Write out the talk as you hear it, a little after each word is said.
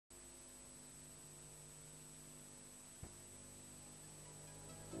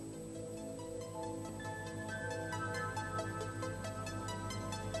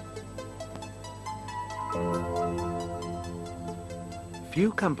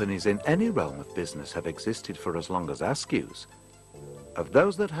Few companies in any realm of business have existed for as long as Askews. Of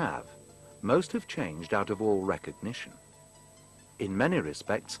those that have, most have changed out of all recognition. In many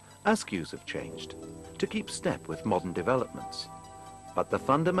respects, Askews have changed to keep step with modern developments. But the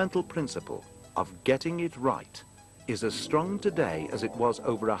fundamental principle of getting it right is as strong today as it was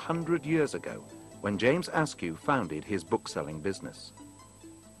over 100 years ago when James Askew founded his bookselling business.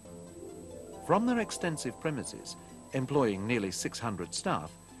 From their extensive premises, employing nearly 600 staff,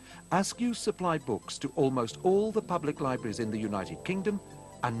 Askews supply books to almost all the public libraries in the United Kingdom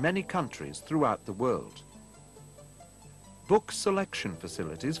and many countries throughout the world. Book selection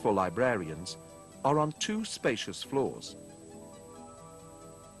facilities for librarians are on 2 spacious floors.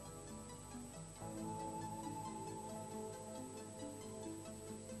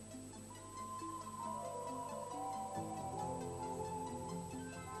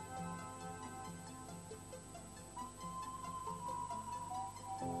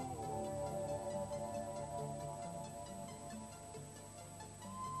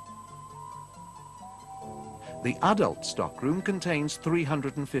 The adult stockroom contains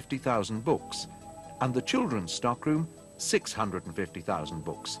 350,000 books, and the children's stockroom 650,000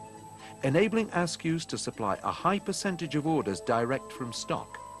 books, enabling Askews to supply a high percentage of orders direct from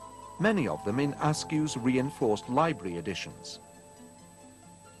stock, many of them in Askews reinforced library editions.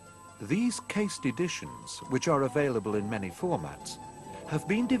 These cased editions, which are available in many formats, have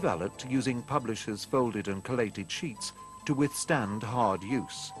been developed using publishers' folded and collated sheets to withstand hard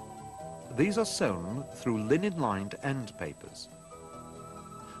use. These are sewn through linen-lined end papers.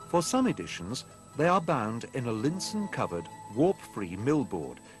 For some editions, they are bound in a Linson-covered, warp-free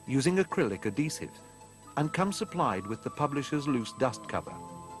millboard using acrylic adhesive and come supplied with the publisher's loose dust cover.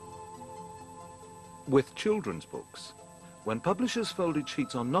 With children's books, when publishers' folded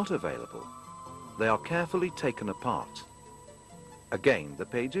sheets are not available, they are carefully taken apart. Again, the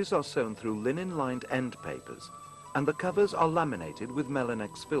pages are sewn through linen-lined end papers, and the covers are laminated with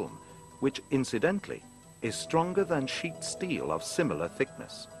Melanex film, which, incidentally, is stronger than sheet steel of similar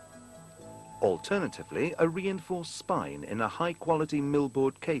thickness. Alternatively, a reinforced spine in a high-quality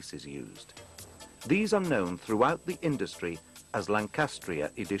millboard case is used. These are known throughout the industry as Lancastria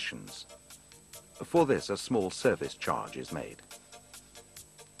editions. For this, a small service charge is made.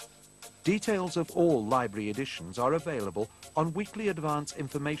 Details of all library editions are available on weekly advance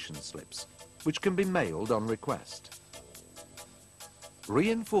information slips, which can be mailed on request.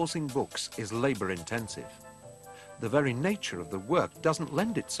 Reinforcing books is labor-intensive. The very nature of the work doesn't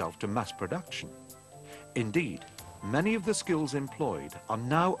lend itself to mass production. Indeed, many of the skills employed are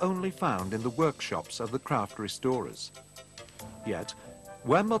now only found in the workshops of the craft restorers. Yet,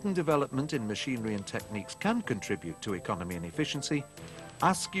 where modern development in machinery and techniques can contribute to economy and efficiency,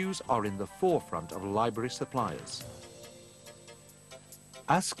 Askews are in the forefront of library suppliers.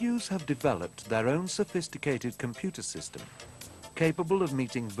 Askews have developed their own sophisticated computer system, capable of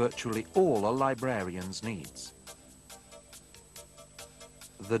meeting virtually all a librarian's needs.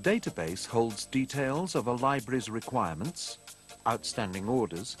 The database holds details of a library's requirements, outstanding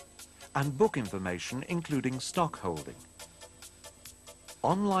orders, and book information including stock holding.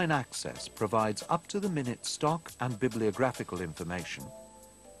 Online access provides up-to-the-minute stock and bibliographical information,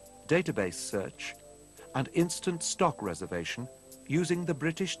 database search, and instant stock reservation using the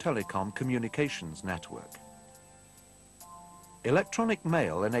British Telecom Communications Network. Electronic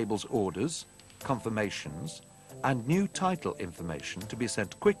mail enables orders, confirmations, and new title information to be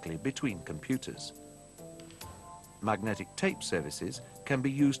sent quickly between computers. Magnetic tape services can be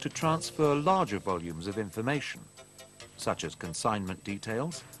used to transfer larger volumes of information, such as consignment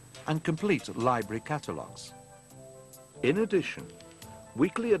details and complete library catalogues. In addition,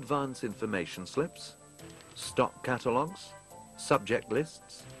 weekly advance information slips, stock catalogues, subject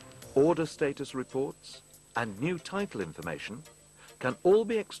lists, order status reports, and new title information can all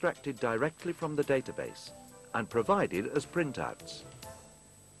be extracted directly from the database and provided as printouts.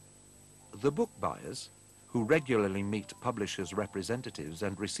 The book buyers, who regularly meet publishers' representatives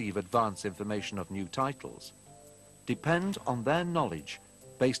and receive advance information of new titles, depend on their knowledge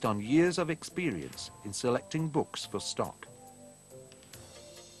based on years of experience in selecting books for stock.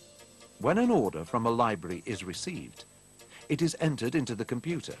 When an order from a library is received, it is entered into the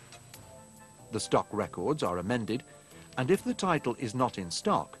computer. The stock records are amended, and if the title is not in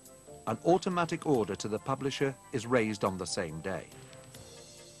stock, an automatic order to the publisher is raised on the same day.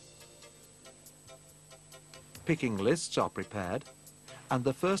 Picking lists are prepared, and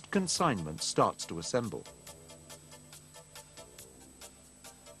the first consignment starts to assemble.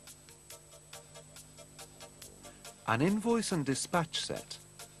 An invoice and dispatch set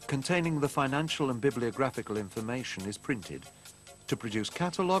containing the financial and bibliographical information is printed to produce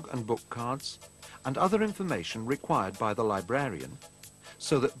catalogue and book cards and other information required by the librarian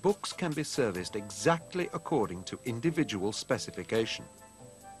so that books can be serviced exactly according to individual specification.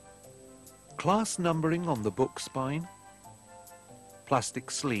 Class numbering on the book spine,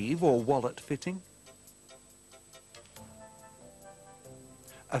 plastic sleeve or wallet fitting,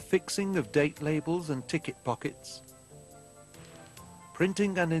 affixing of date labels and ticket pockets,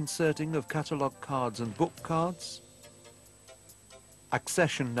 printing and inserting of catalogue cards and book cards,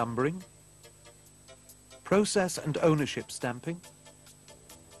 accession numbering, process and ownership stamping,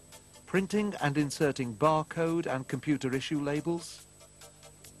 printing and inserting barcode and computer issue labels,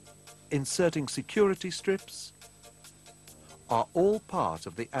 inserting security strips, are all part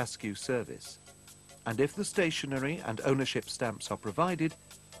of the Askews service, and if the stationery and ownership stamps are provided,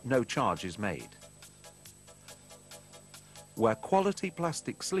 no charge is made. Where quality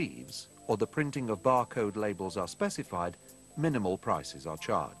plastic sleeves or the printing of barcode labels are specified, minimal prices are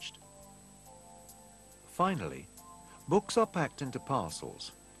charged. Finally, books are packed into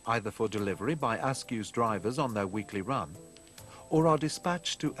parcels, either for delivery by Askews drivers on their weekly run, or are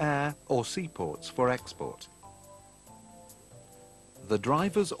dispatched to air or seaports for export. The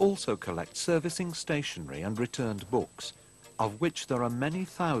drivers also collect servicing stationery and returned books, of which there are many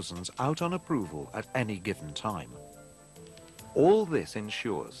thousands out on approval at any given time. All this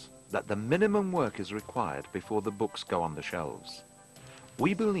ensures that the minimum work is required before the books go on the shelves.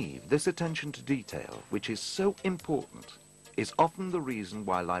 We believe this attention to detail, which is so important, is often the reason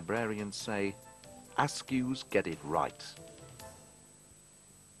why librarians say, Askews get it right.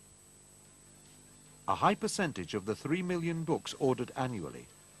 A high percentage of the 3 million books ordered annually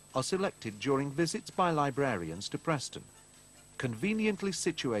are selected during visits by librarians to Preston, conveniently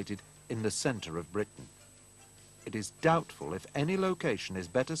situated in the centre of Britain. It is doubtful if any location is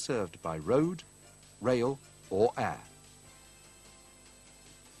better served by road, rail or air.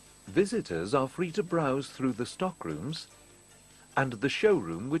 Visitors are free to browse through the stockrooms and the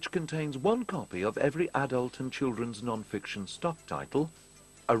showroom, which contains one copy of every adult and children's non-fiction stock title,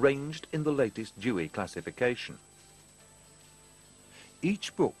 arranged in the latest Dewey classification.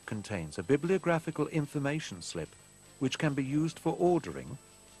 Each book contains a bibliographical information slip which can be used for ordering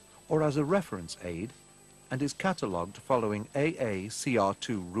or as a reference aid and is catalogued following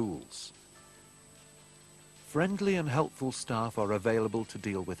AACR2 rules. Friendly and helpful staff are available to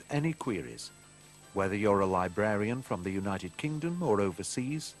deal with any queries, whether you're a librarian from the United Kingdom or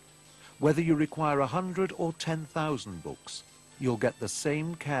overseas, whether you require 100 or 10,000 books, you'll get the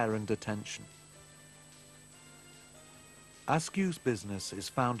same care and attention. Askews business is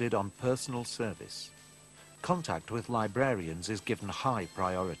founded on personal service. Contact with librarians is given high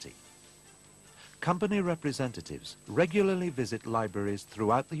priority. Company representatives regularly visit libraries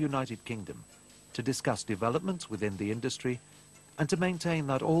throughout the United Kingdom to discuss developments within the industry and to maintain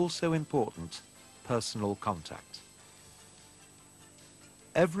that also important personal contact.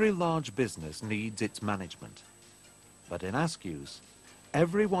 Every large business needs its management, but in Askews,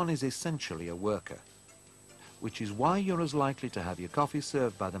 everyone is essentially a worker, which is why you're as likely to have your coffee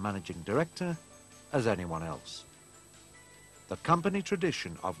served by the managing director as anyone else. The company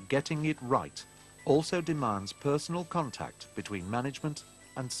tradition of getting it right also demands personal contact between management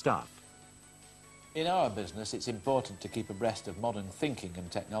and staff. In our business, it's important to keep abreast of modern thinking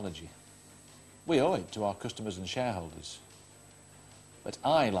and technology. We owe it to our customers and shareholders. But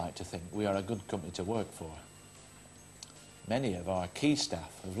I like to think we are a good company to work for. Many of our key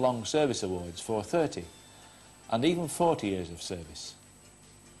staff have long service awards for 30 and even 40 years of service.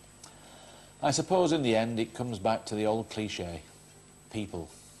 I suppose in the end it comes back to the old cliché, people.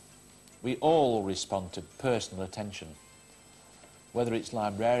 We all respond to personal attention, whether it's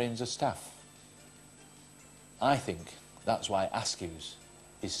librarians or staff. I think that's why Askews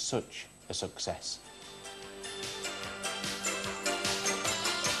is such a success.